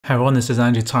Hi everyone, this is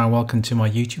Andrew Ty and welcome to my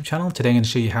YouTube channel. Today I'm going to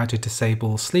show you how to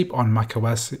disable sleep on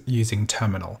macOS using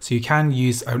Terminal. So you can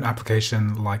use an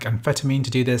application like Amphetamine to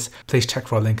do this. Please check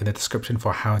for a link in the description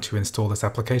for how to install this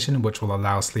application, which will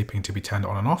allow sleeping to be turned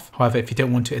on and off. However, if you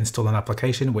don't want to install an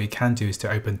application, what you can do is to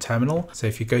open Terminal. So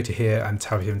if you go to here and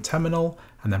type in Terminal,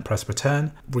 and then press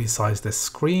return, resize this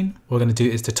screen. What we're going to do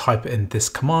is to type in this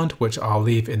command, which I'll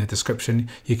leave in the description.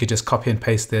 You could just copy and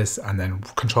paste this and then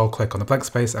control click on the blank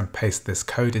space and paste this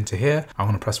code into here. I'm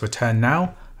going to press return now,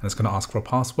 and it's going to ask for a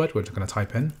password, which I'm going to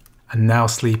type in. And now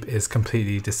sleep is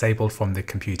completely disabled from the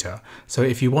computer. So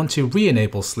if you want to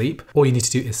re-enable sleep, all you need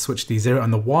to do is switch the 0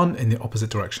 and the 1 in the opposite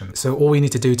direction. So all we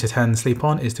need to do to turn sleep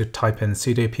on is to type in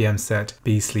sudo pmset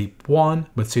b sleep 1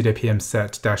 with sudo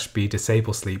pmset -b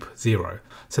disable sleep 0.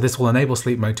 So this will enable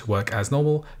sleep mode to work as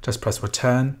normal. Just press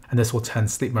return and this will turn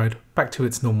sleep mode back to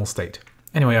its normal state.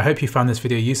 Anyway, I hope you found this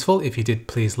video useful. If you did,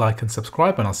 please like and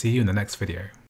subscribe, and I'll see you in the next video.